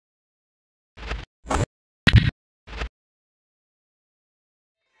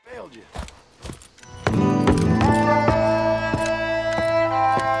told you.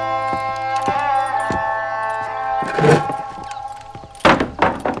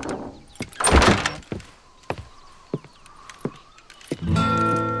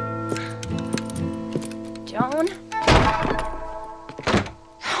 Joan?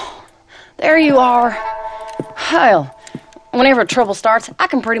 There you are. Hell, whenever trouble starts, I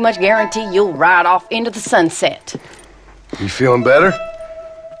can pretty much guarantee you'll ride off into the sunset. You feeling better?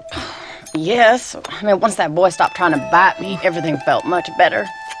 Yes. I mean, once that boy stopped trying to bite me, everything felt much better.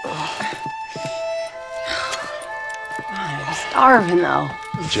 I'm starving, though.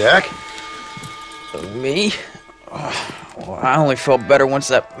 Jack? Me? Well, I only felt better once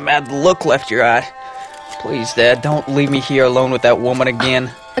that mad look left your eye. Please, Dad, don't leave me here alone with that woman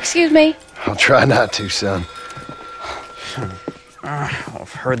again. Excuse me? I'll try not to, son.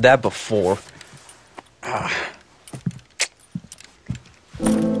 I've heard that before.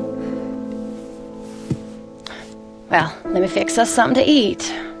 Well, let me fix us something to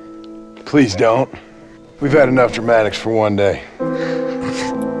eat. Please don't. We've had enough dramatics for one day.